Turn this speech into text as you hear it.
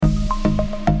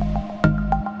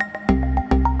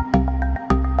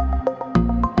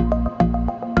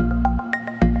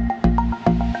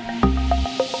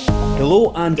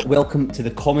Hello and welcome to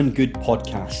the Common Good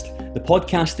podcast, the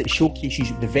podcast that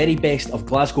showcases the very best of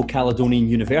Glasgow Caledonian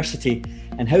University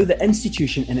and how the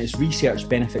institution and its research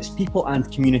benefits people and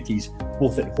communities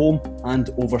both at home and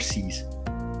overseas.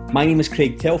 My name is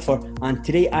Craig Telfer and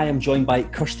today I am joined by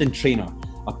Kirsten Traynor,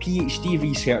 a PhD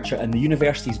researcher in the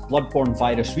university's bloodborne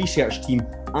virus research team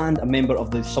and a member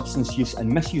of the substance use and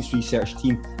misuse research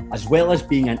team, as well as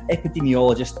being an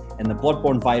epidemiologist in the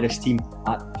bloodborne virus team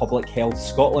at Public Health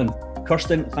Scotland.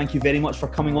 Kirsten, thank you very much for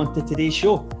coming on to today's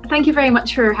show. Thank you very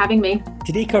much for having me.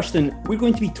 Today, Kirsten, we're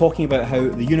going to be talking about how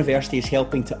the university is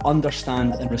helping to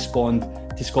understand and respond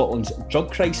to Scotland's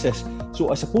drug crisis.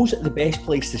 So I suppose the best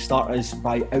place to start is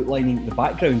by outlining the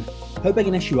background. How big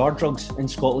an issue are drugs in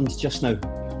Scotland just now?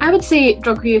 I would say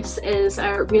drug use is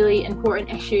a really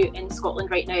important issue in Scotland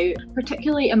right now,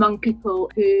 particularly among people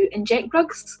who inject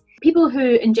drugs. People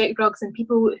who inject drugs and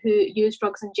people who use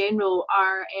drugs in general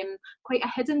are quite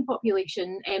a hidden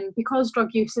population. Because drug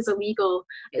use is illegal,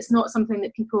 it's not something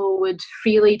that people would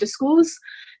freely disclose.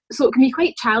 So it can be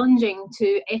quite challenging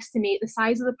to estimate the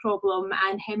size of the problem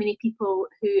and how many people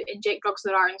who inject drugs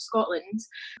there are in Scotland.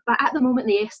 But at the moment,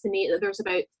 they estimate that there's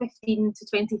about 15 to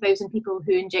 20,000 people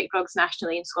who inject drugs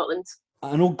nationally in Scotland.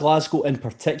 I know Glasgow in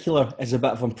particular is a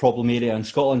bit of a problem area in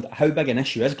Scotland. How big an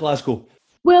issue is Glasgow?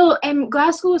 Well,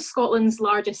 Glasgow is Scotland's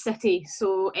largest city,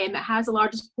 so it has the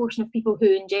largest proportion of people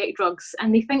who inject drugs,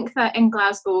 and they think that in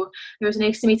Glasgow there's an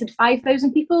estimated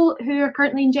 5,000 people who are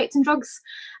currently injecting drugs.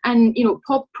 And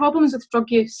problems with drug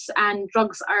use and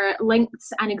drugs are linked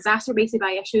and exacerbated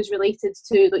by issues related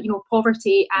to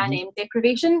poverty and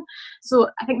deprivation. So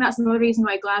I think that's another reason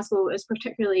why Glasgow is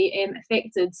particularly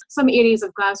affected. Some areas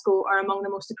of Glasgow are among the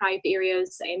most deprived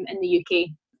areas in the UK.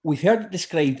 We've heard it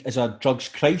described as a drugs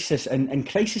crisis, and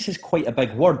crisis is quite a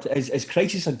big word. Is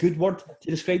crisis a good word to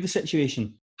describe the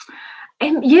situation?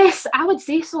 Yes, I would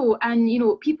say so. And,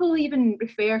 people even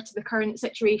refer to the current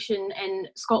situation in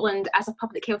Scotland as a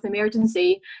public health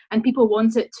emergency, and people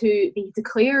want it to be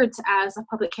declared as a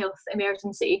public health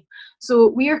emergency. So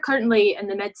we are currently in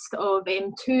the midst of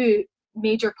two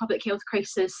major public health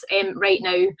crisis right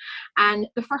now, and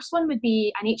the first one would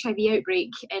be an HIV outbreak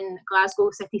in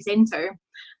Glasgow city centre.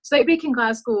 So the outbreak in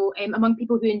Glasgow among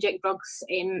people who inject drugs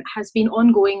has been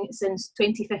ongoing since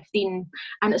 2015,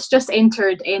 and it's just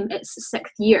entered its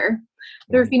sixth year.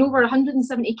 There have been over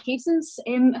 170 cases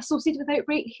associated with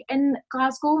outbreak in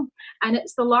Glasgow, and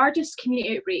it's the largest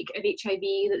community outbreak of HIV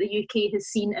that the UK has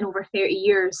seen in over 30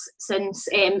 years since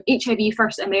HIV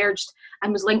first emerged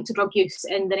and was linked to drug use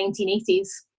in the 1980s.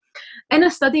 In a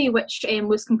study which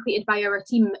was completed by our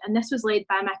team, and this was led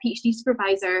by my PhD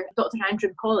supervisor, Dr. Andrew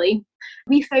Macaulay,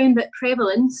 we found that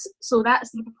prevalence, so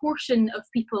that's the proportion of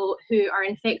people who are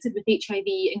infected with HIV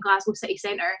in Glasgow city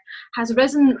centre, has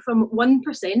risen from 1%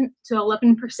 to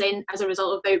 11% as a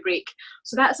result of outbreak.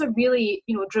 So that's a really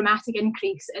dramatic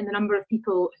increase in the number of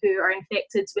people who are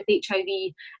infected with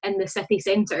HIV in the city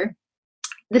centre.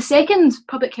 The second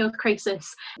public health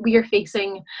crisis we are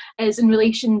facing is in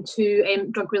relation to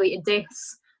drug-related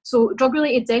deaths. So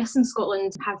drug-related deaths in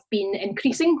Scotland have been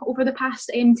increasing over the past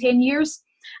 10 years.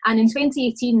 And in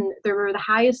 2018, there were the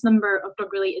highest number of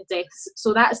drug-related deaths.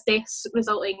 So that's deaths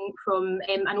resulting from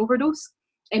an overdose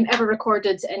ever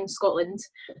recorded in Scotland.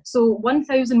 So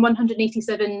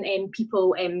 1,187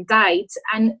 people died.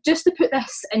 And just to put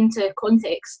this into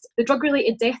context, the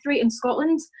drug-related death rate in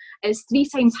Scotland is 3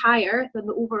 times higher than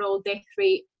the overall death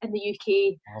rate in the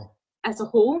UK as a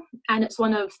whole. And it's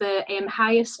one of the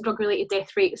highest drug-related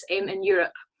death rates in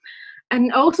Europe.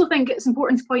 And I also think it's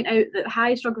important to point out that the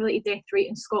highest drug-related death rate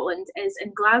in Scotland is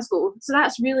in Glasgow. So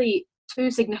that's really 2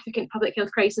 significant public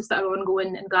health crises that are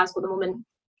ongoing in Glasgow at the moment.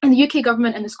 And the UK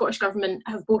government and the Scottish government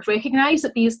have both recognised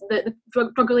that the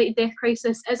drug-related death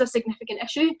crisis is a significant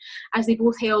issue, as they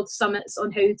both held summits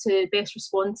on how to best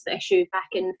respond to the issue back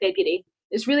in February.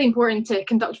 It's really important to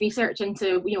conduct research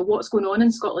into what's going on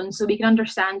in Scotland so we can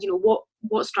understand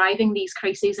what's driving these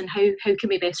crises and how can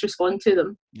we best respond to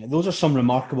them. Yeah, those are some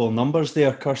remarkable numbers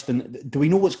there, Kirsten. Do we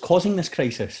know what's causing this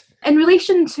crisis? In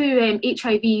relation to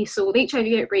HIV, so the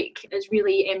HIV outbreak is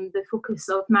really the focus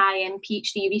of my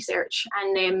PhD research,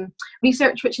 and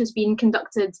research which has been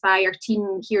conducted by our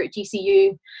team here at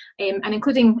GCU, and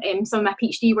including some of my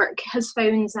PhD work, has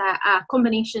found that a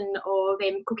combination of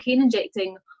cocaine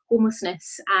injecting,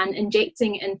 homelessness and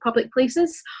injecting in public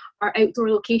places or outdoor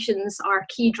locations are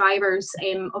key drivers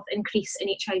of increase in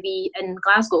HIV in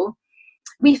Glasgow.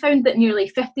 We found that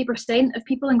nearly 50% of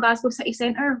people in Glasgow city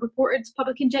centre reported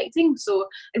public injecting, so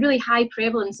a really high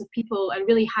prevalence of people, a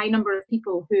really high number of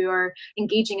people who are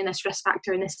engaging in this risk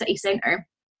factor in the city centre.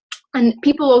 And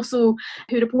people also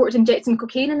who reported injecting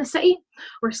cocaine in the city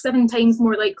were 7 times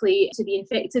more likely to be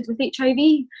infected with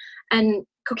HIV. And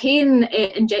cocaine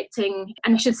injecting,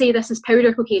 and I should say this is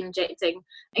powder cocaine injecting,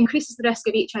 increases the risk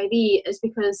of HIV is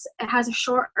because it has a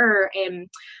shorter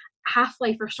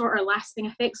half-life or shorter lasting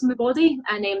effects on the body,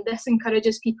 and this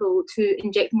encourages people to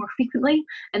inject more frequently,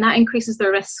 and that increases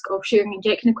their risk of sharing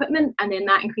injection equipment, and then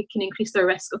that can increase their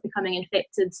risk of becoming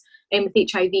infected with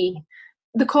HIV.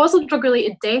 The cause of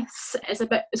drug-related deaths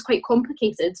is quite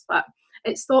complicated, but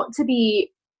it's thought to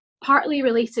be partly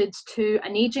related to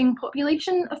an ageing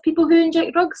population of people who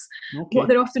inject drugs. Okay. What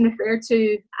they're often referred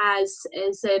to as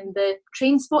is the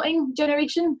train spotting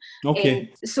generation.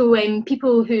 Okay. So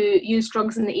people who used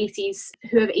drugs in the 80s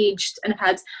who have aged and have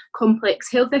had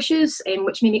complex health issues,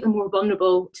 which may make them more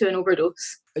vulnerable to an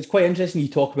overdose. It's quite interesting you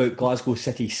talk about Glasgow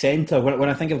city centre. When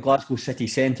I think of Glasgow city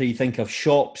centre, you think of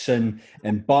shops and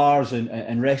bars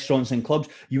and restaurants and clubs.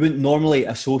 You wouldn't normally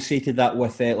associate that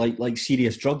with like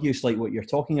serious drug use, like what you're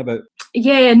talking about.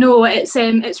 Yeah, no, it's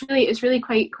really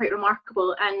quite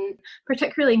remarkable, and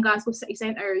particularly in Glasgow city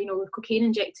centre, with cocaine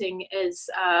injecting is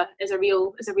a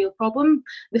real problem.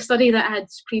 The study that I had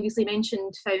previously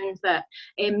mentioned found that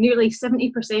nearly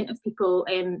 70% of people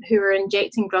who are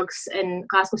injecting drugs in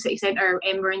Glasgow city centre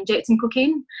were injecting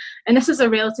cocaine, and this is a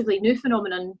relatively new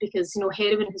phenomenon because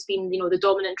heroin has been the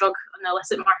dominant drug on the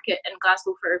illicit market in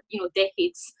Glasgow for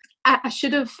decades. I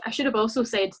should have also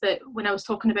said that when I was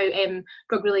talking about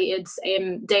drug-related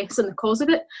deaths and the cause of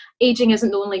it, ageing isn't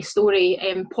the only story.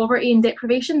 Poverty and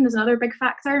deprivation is another big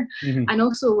factor, and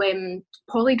also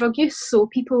polydrug use. So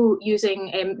people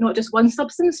using not just one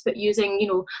substance, but using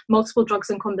multiple drugs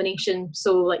in combination.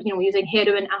 So like using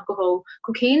heroin, alcohol,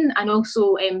 cocaine, and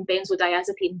also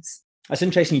benzodiazepines. It's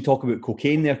interesting you talk about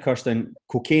cocaine there, Kirsten.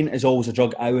 Cocaine is always a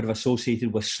drug I would have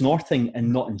associated with snorting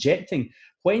and not injecting.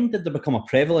 When did there become a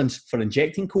prevalence for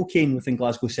injecting cocaine within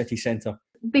Glasgow city centre?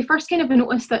 They first kind of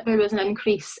noticed that there was an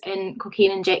increase in cocaine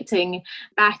injecting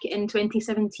back in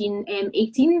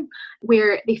 2017-18,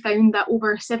 where they found that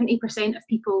over 70% of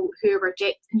people who were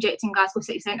injecting Glasgow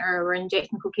city centre were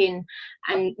injecting cocaine.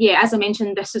 And yeah, as I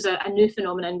mentioned, this is a new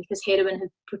phenomenon because heroin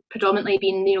had predominantly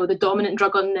been the dominant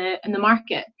drug in the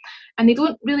market. And they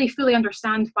don't really fully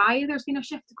understand why there's been a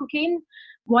shift to cocaine.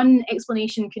 One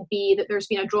explanation could be that there's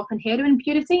been a drop in heroin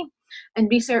purity, and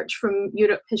research from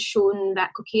Europe has shown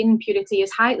that cocaine purity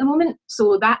is high at the moment,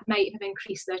 so that might have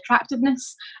increased the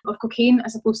attractiveness of cocaine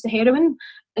as opposed to heroin.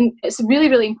 And it's a really,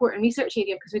 really important research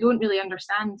area because we don't really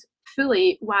understand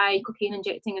fully why cocaine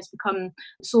injecting has become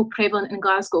so prevalent in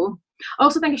Glasgow. I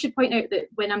also think I should point out that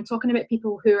when I'm talking about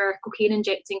people who are cocaine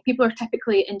injecting, people are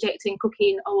typically injecting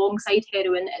cocaine alongside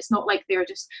heroin. It's not like they're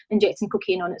just injecting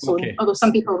cocaine on its own, although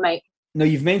some people might. Now,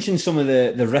 you've mentioned some of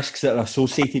the risks that are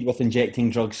associated with injecting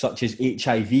drugs such as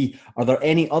HIV. Are there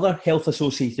any other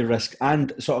health-associated risks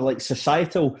and sort of like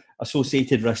societal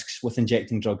associated risks with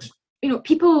injecting drugs?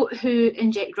 People who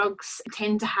inject drugs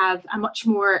tend to have a much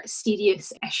more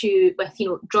serious issue with,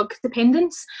 drug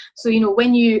dependence. So,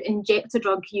 when you inject a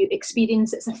drug, you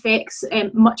experience its effects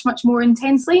much, much more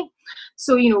intensely.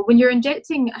 So, when you're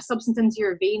injecting a substance into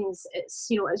your veins, it's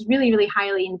really, really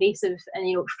highly invasive,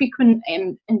 and, frequent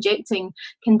injecting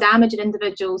can damage an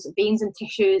individual's veins and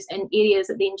tissues in areas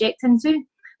that they inject into.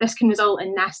 This can result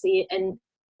in nasty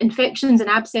infections and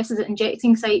abscesses at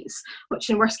injecting sites,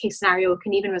 which in worst case scenario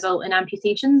can even result in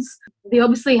amputations. They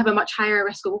obviously have a much higher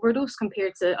risk of overdose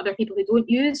compared to other people who don't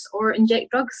use or inject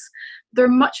drugs. They're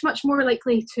much, much more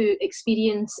likely to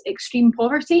experience extreme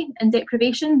poverty and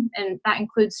deprivation, and that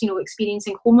includes,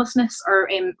 experiencing homelessness or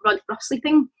rough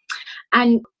sleeping.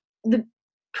 And the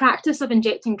practice of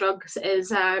injecting drugs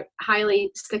is a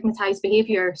highly stigmatized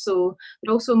behavior, so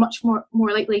they're also much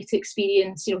more likely to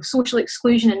experience social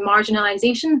exclusion and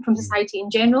marginalization from society in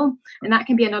general, and that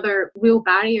can be another real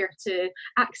barrier to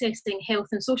accessing health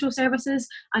and social services,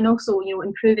 and also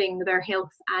improving their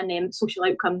health and social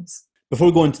outcomes. Before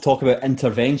we go on to talk about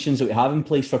interventions that we have in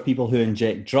place for people who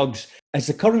inject drugs, has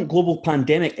the current global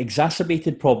pandemic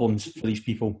exacerbated problems for these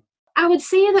people? I would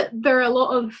say that there are a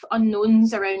lot of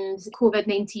unknowns around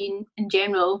COVID-19 in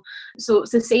general. So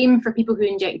it's the same for people who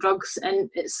inject drugs, and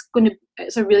it's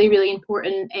a really, really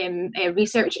important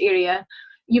research area.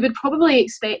 You would probably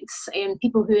expect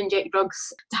people who inject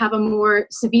drugs to have a more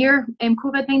severe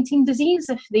COVID-19 disease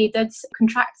if they did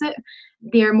contract it.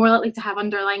 They're more likely to have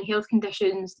underlying health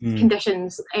conditions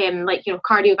like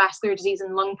cardiovascular disease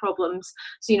and lung problems.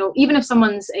 So even if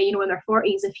someone's in their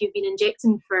 40s, if you've been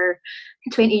injecting for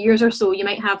 20 years or so, you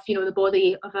might have the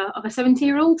body of a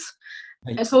 70-year-old.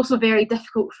 Right. It's also very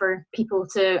difficult for people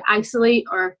to isolate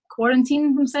or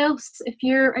quarantine themselves if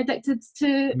you're addicted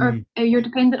to or you're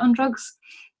dependent on drugs.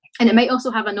 And it might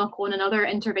also have a knock-on on other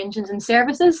interventions and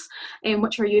services,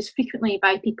 which are used frequently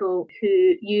by people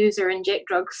who use or inject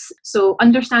drugs. So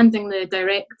understanding the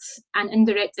direct and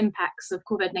indirect impacts of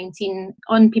COVID-19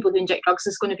 on people who inject drugs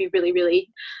is going to be really, really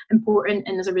important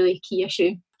and is a really key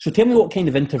issue. So tell me what kind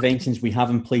of interventions we have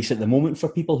in place at the moment for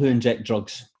people who inject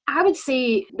drugs. I would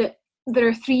say that there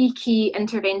are three key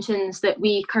interventions that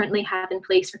we currently have in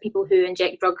place for people who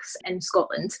inject drugs in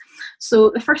Scotland.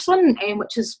 So the first one,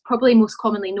 which is probably most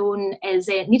commonly known, is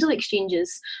needle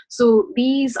exchanges. So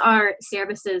these are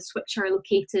services which are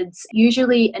located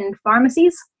usually in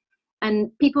pharmacies,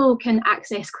 and people can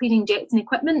access clean injecting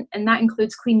equipment, and that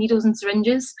includes clean needles and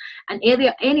syringes and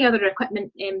any other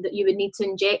equipment that you would need to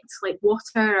inject, like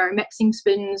water or mixing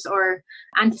spoons or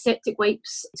antiseptic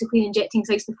wipes to clean injecting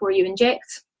sites before you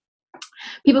inject.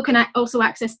 People can also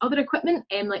access other equipment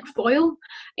like foil,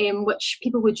 which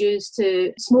people would use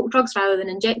to smoke drugs rather than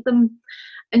inject them.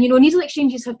 And needle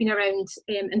exchanges have been around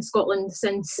in Scotland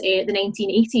since the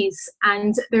 1980s,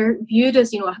 and they're viewed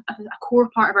as a core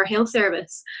part of our health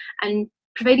service. And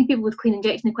providing people with clean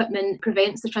injection equipment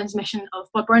prevents the transmission of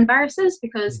bloodborne viruses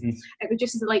because it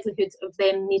reduces the likelihood of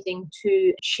them needing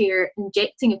to share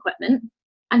injecting equipment.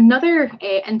 Another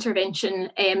intervention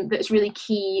that's really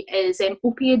key is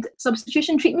opioid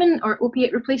substitution treatment or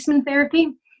opiate replacement therapy.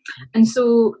 And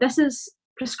so this is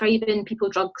prescribing people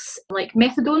drugs like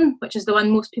methadone, which is the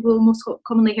one most people most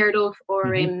commonly heard of, or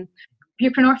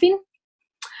buprenorphine.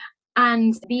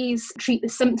 And these treat the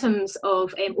symptoms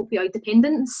of opioid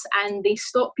dependence, and they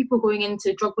stop people going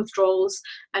into drug withdrawals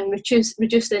and reduce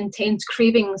the intense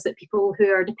cravings that people who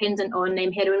are dependent on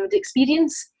heroin would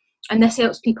experience. And this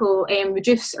helps people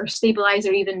reduce or stabilise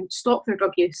or even stop their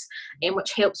drug use,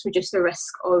 which helps reduce the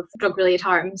risk of drug-related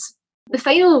harms. The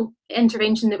final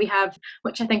intervention that we have,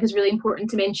 which I think is really important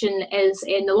to mention, is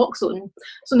naloxone.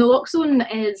 So naloxone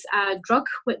is a drug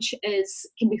which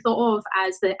can be thought of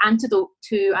as the antidote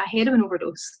to a heroin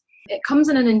overdose. It comes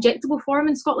in an injectable form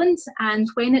in Scotland, and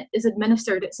when it is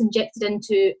administered, it's injected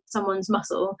into someone's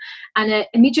muscle, and it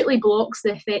immediately blocks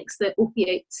the effects that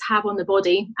opiates have on the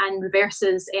body and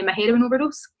reverses a heroin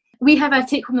overdose. We have a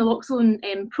take-home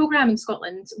naloxone programme in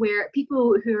Scotland where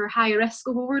people who are high risk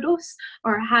of overdose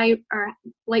or are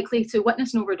likely to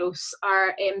witness an overdose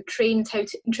are trained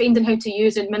in how to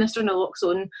use and administer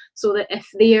naloxone, so that if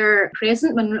they are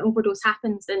present when an overdose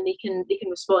happens, then they can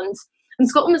respond. And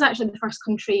Scotland was actually the first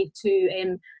country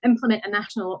to implement a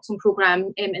national naloxone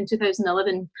programme in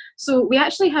 2011. So we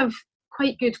actually have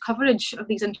quite good coverage of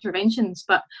these interventions,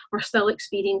 but we're still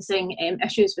experiencing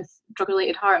issues with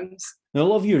drug-related harms. Now, a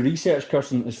lot of your research,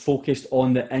 Kirsten, is focused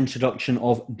on the introduction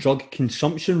of drug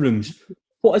consumption rooms.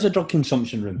 What is a drug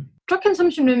consumption room? Drug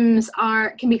consumption rooms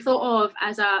can be thought of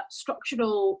as a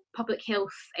structural public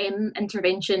health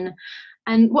intervention.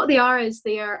 And what they are is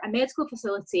they are a medical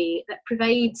facility that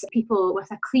provides people with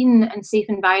a clean and safe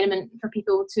environment for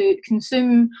people to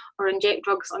consume or inject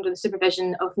drugs under the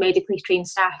supervision of medically trained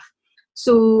staff.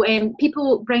 So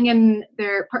people bring in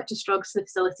their purchased drugs to the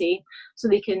facility so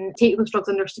they can take those drugs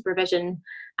under supervision.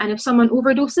 And if someone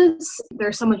overdoses,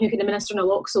 there's someone who can administer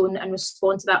naloxone and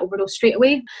respond to that overdose straight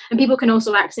away. And people can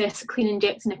also access clean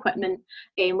injecting equipment,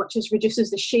 which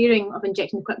reduces the sharing of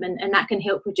injecting equipment, and that can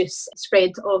help reduce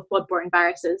spread of bloodborne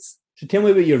viruses. So tell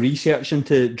me about your research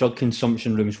into drug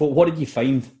consumption rooms. What did you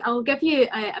find? I'll give you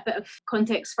a bit of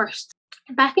context first.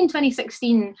 Back in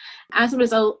 2016, as a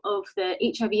result of the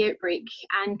HIV outbreak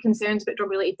and concerns about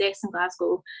drug-related deaths in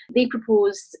Glasgow, they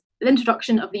proposed the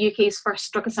introduction of the UK's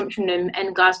first drug consumption room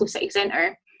in Glasgow city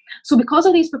centre. So because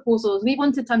of these proposals, we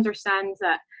wanted to understand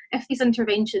that if these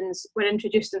interventions were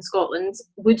introduced in Scotland,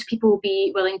 would people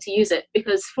be willing to use it?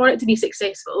 Because for it to be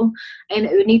successful, it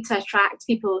would need to attract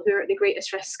people who are at the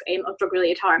greatest risk of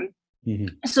drug-related harm.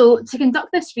 So to conduct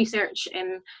this research,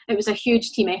 it was a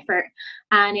huge team effort,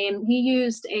 and we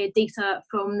used data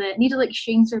from the Needle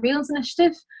Exchange Surveillance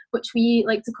Initiative, which we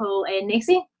like to call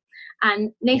NESI. And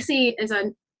NESI is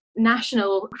a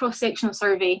national cross-sectional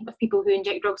survey of people who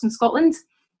inject drugs in Scotland,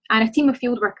 and a team of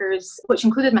field workers, which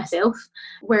included myself,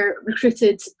 were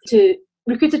recruited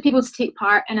people to take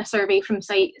part in a survey from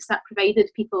sites that provided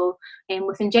people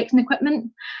with injecting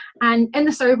equipment. And in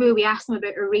the survey, we asked them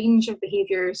about a range of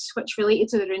behaviours which related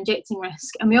to their injecting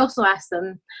risk. And we also asked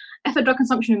them, if a drug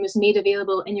consumption room was made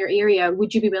available in your area,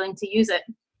 would you be willing to use it?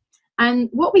 And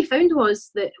what we found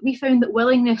that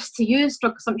willingness to use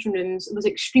drug consumption rooms was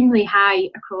extremely high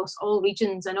across all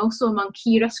regions and also among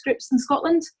key risk groups in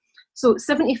Scotland. So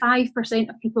 75%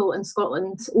 of people in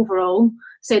Scotland overall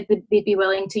said that they'd be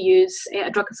willing to use a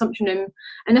drug consumption room.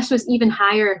 And this was even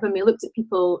higher when we looked at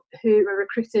people who were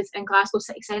recruited in Glasgow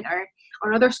city centre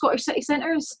or other Scottish city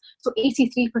centres. So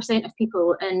 83% of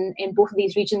people in both of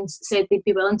these regions said they'd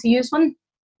be willing to use one.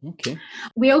 Okay.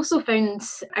 We also found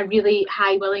a really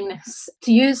high willingness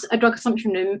to use a drug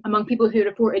consumption room among people who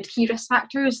reported key risk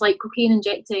factors like cocaine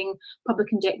injecting, public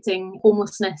injecting,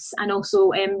 homelessness, and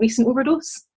also recent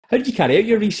overdose. How did you carry out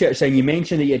your research then? You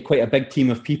mentioned that you had quite a big team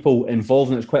of people involved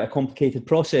and it was quite a complicated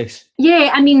process.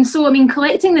 Yeah,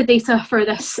 collecting the data for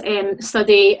this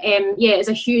study, is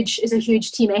a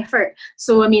huge team effort.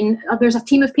 So, there's a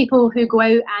team of people who go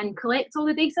out and collect all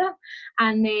the data,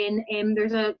 and then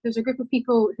there's a group of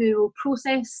people who will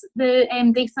process the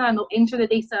data and they'll enter the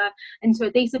data into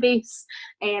a database,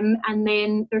 and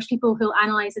then there's people who'll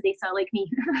analyse the data, like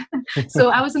me. So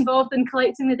I was involved in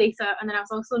collecting the data, and then I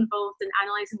was also involved in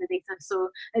analysing the data. So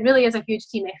it really is a huge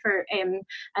team effort.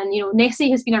 NESI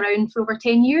has been around for over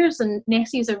 10 years, and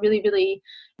NESI is a really, really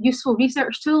useful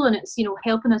research tool, and it's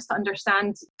helping us to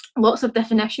understand lots of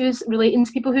different issues relating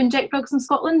to people who inject drugs in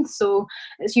Scotland. So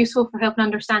it's useful for helping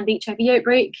understand the HIV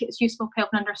outbreak. It's useful for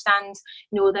helping understand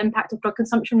the impact of drug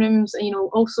consumption rooms, and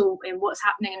also what's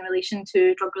happening in relation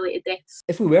to drug-related deaths.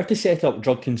 If we were to set up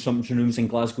drug consumption rooms in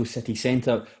Glasgow city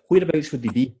centre, whereabouts would they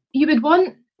be? You would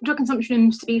want drug consumption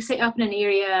rooms to be set up in an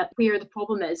area where the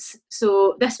problem is.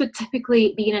 So this would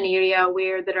typically be in an area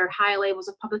where there are high levels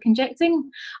of public injecting,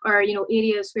 or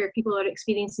areas where people are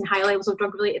experiencing high levels of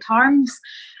drug-related harms.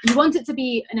 You want it to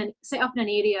be set up in an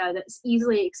area that's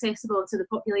easily accessible to the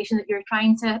population that you're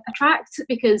trying to attract,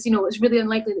 because it's really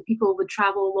unlikely that people would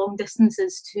travel long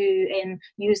distances to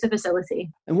use the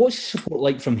facility. And what's the support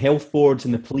like from health boards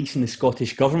and the police and the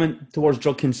Scottish Government towards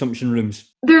drug consumption rooms?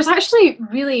 There's actually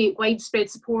really widespread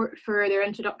support for their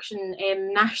introduction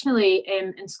nationally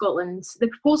in Scotland. The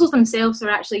proposals themselves are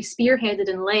actually spearheaded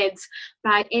and led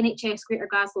by NHS Greater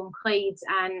Glasgow and Clyde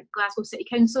and Glasgow City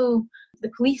Council.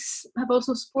 The police have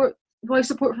also voiced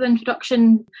support for the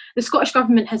introduction. The Scottish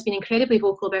Government has been incredibly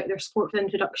vocal about their support for the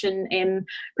introduction,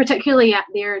 particularly at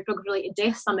their drug-related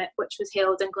death summit, which was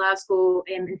held in Glasgow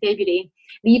in February.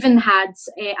 They even had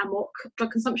a mock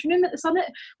drug consumption room at the summit,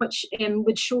 which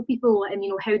would show people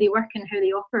how they work and how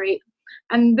they operate.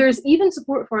 And there's even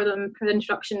support for them for the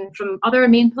introduction from other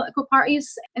main political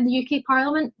parties in the UK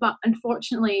Parliament, but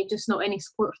unfortunately just not any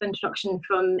support for the introduction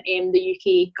from the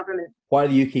UK Government. Why are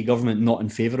the UK Government not in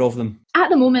favour of them? At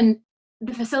the moment,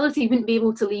 the facility wouldn't be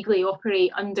able to legally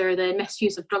operate under the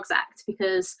Misuse of Drugs Act,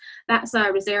 because that's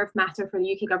a reserved matter for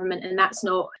the UK Government, and that's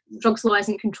not, drugs law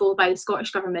isn't controlled by the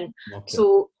Scottish Government. Okay.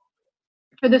 So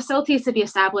for the facility to be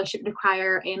established, it would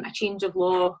require a change of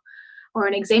law or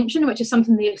an exemption, which is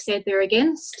something they've said they're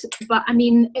against. But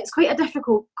it's quite a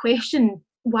difficult question.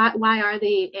 Why are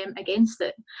they against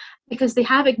it? Because they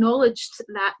have acknowledged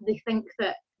that they think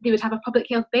that they would have a public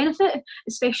health benefit,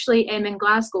 especially in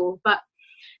Glasgow. But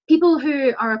people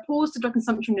who are opposed to drug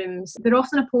consumption rooms, they're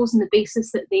often opposed on the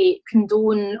basis that they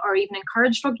condone or even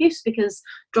encourage drug use, because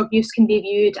drug use can be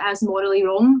viewed as morally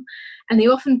wrong. And they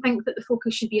often think that the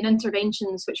focus should be on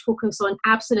interventions which focus on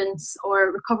abstinence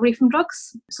or recovery from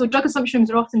drugs. So drug consumption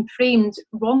rooms are often framed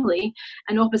wrongly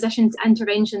in opposition to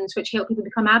interventions which help people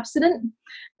become abstinent.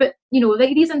 But,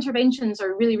 these interventions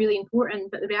are really, really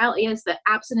important. But the reality is that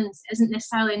abstinence isn't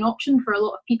necessarily an option for a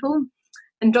lot of people.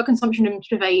 And drug consumption rooms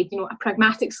provide, a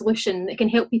pragmatic solution that can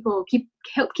help people keep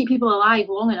people alive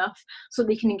long enough so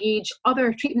they can engage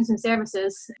other treatments and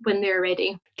services when they're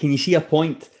ready. Can you see a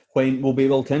point when we'll be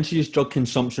able to introduce drug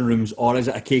consumption rooms, or is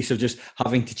it a case of just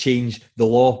having to change the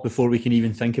law before we can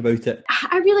even think about it?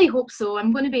 I really hope so.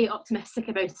 I'm going to be optimistic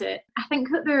about it. I think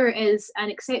that there is an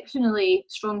exceptionally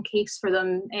strong case for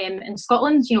them in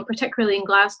Scotland, particularly in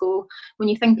Glasgow. When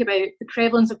you think about the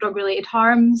prevalence of drug-related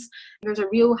harms, there's a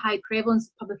real high prevalence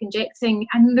of public injecting,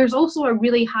 and there's also a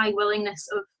really high willingness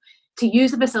to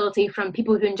use the facility from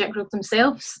people who inject drugs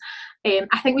themselves.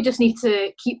 I think we just need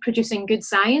to keep producing good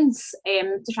science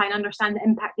to try and understand the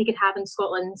impact they could have in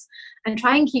Scotland, and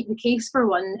try and keep the case for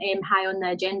one high on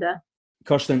the agenda.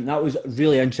 Kirsten, that was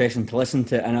really interesting to listen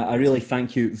to, and I really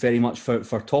thank you very much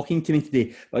for talking to me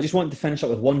today. But I just wanted to finish up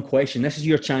with one question. This is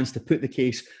your chance to put the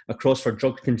case across for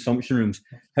drug consumption rooms.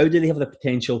 How do they have the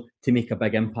potential to make a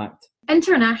big impact?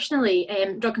 Internationally,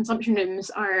 drug consumption rooms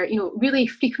are, really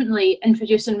frequently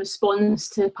introduced in response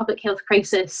to public health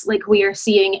crisis, like we are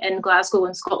seeing in Glasgow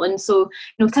and Scotland. So,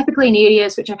 typically in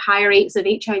areas which have high rates of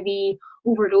HIV,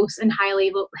 overdose, and high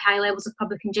levels of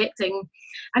public injecting.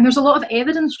 And there's a lot of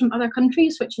evidence from other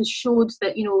countries which has showed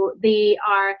that, they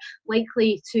are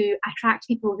likely to attract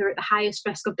people who are at the highest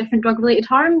risk of different drug-related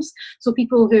harms. So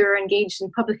people who are engaged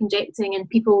in public injecting and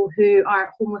people who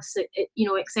are homeless,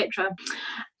 etc.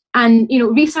 And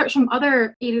research from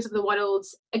other areas of the world,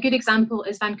 a good example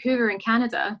is Vancouver in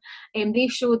Canada. They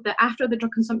showed that after the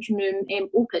drug consumption room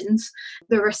opened,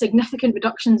 there were significant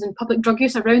reductions in public drug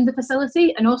use around the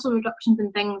facility, and also reductions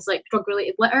in things like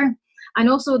drug-related litter. And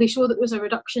also they showed that there was a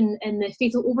reduction in the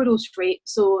fatal overdose rate,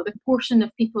 so the proportion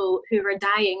of people who were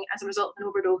dying as a result of an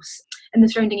overdose in the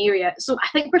surrounding area. So I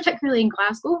think particularly in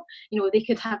Glasgow, they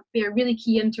could be a really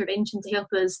key intervention to help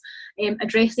us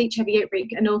address the HIV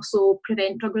outbreak and also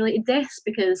prevent drug-related deaths,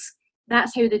 because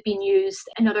that's how they've been used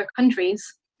in other countries.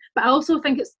 But I also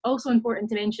think it's also important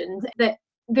to mention that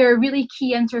they're a really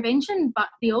key intervention, but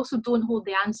they also don't hold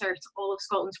the answer to all of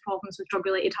Scotland's problems with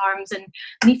drug-related harms, and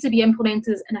need to be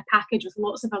implemented in a package with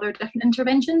lots of other different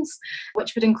interventions,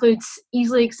 which would include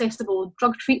easily accessible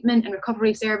drug treatment and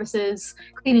recovery services,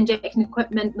 clean injecting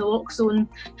equipment, naloxone,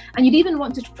 and you'd even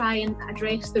want to try and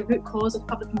address the root cause of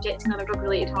public injecting and other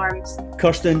drug-related harms.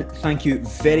 Kirsten, thank you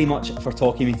very much for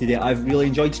talking to me today. I've really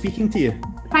enjoyed speaking to you.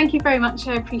 Thank you very much,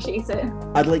 I appreciate it.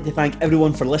 I'd like to thank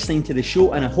everyone for listening to the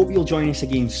show, and I hope you'll join us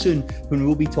again soon when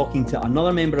we'll be talking to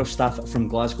another member of staff from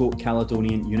Glasgow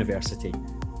Caledonian University.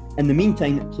 In the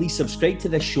meantime, please subscribe to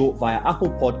this show via Apple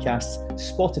Podcasts,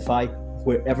 Spotify,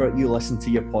 wherever you listen to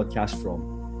your podcast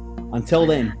from. Until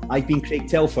then, I've been Craig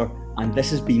Telfer, and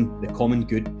this has been the Common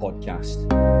Good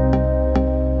Podcast.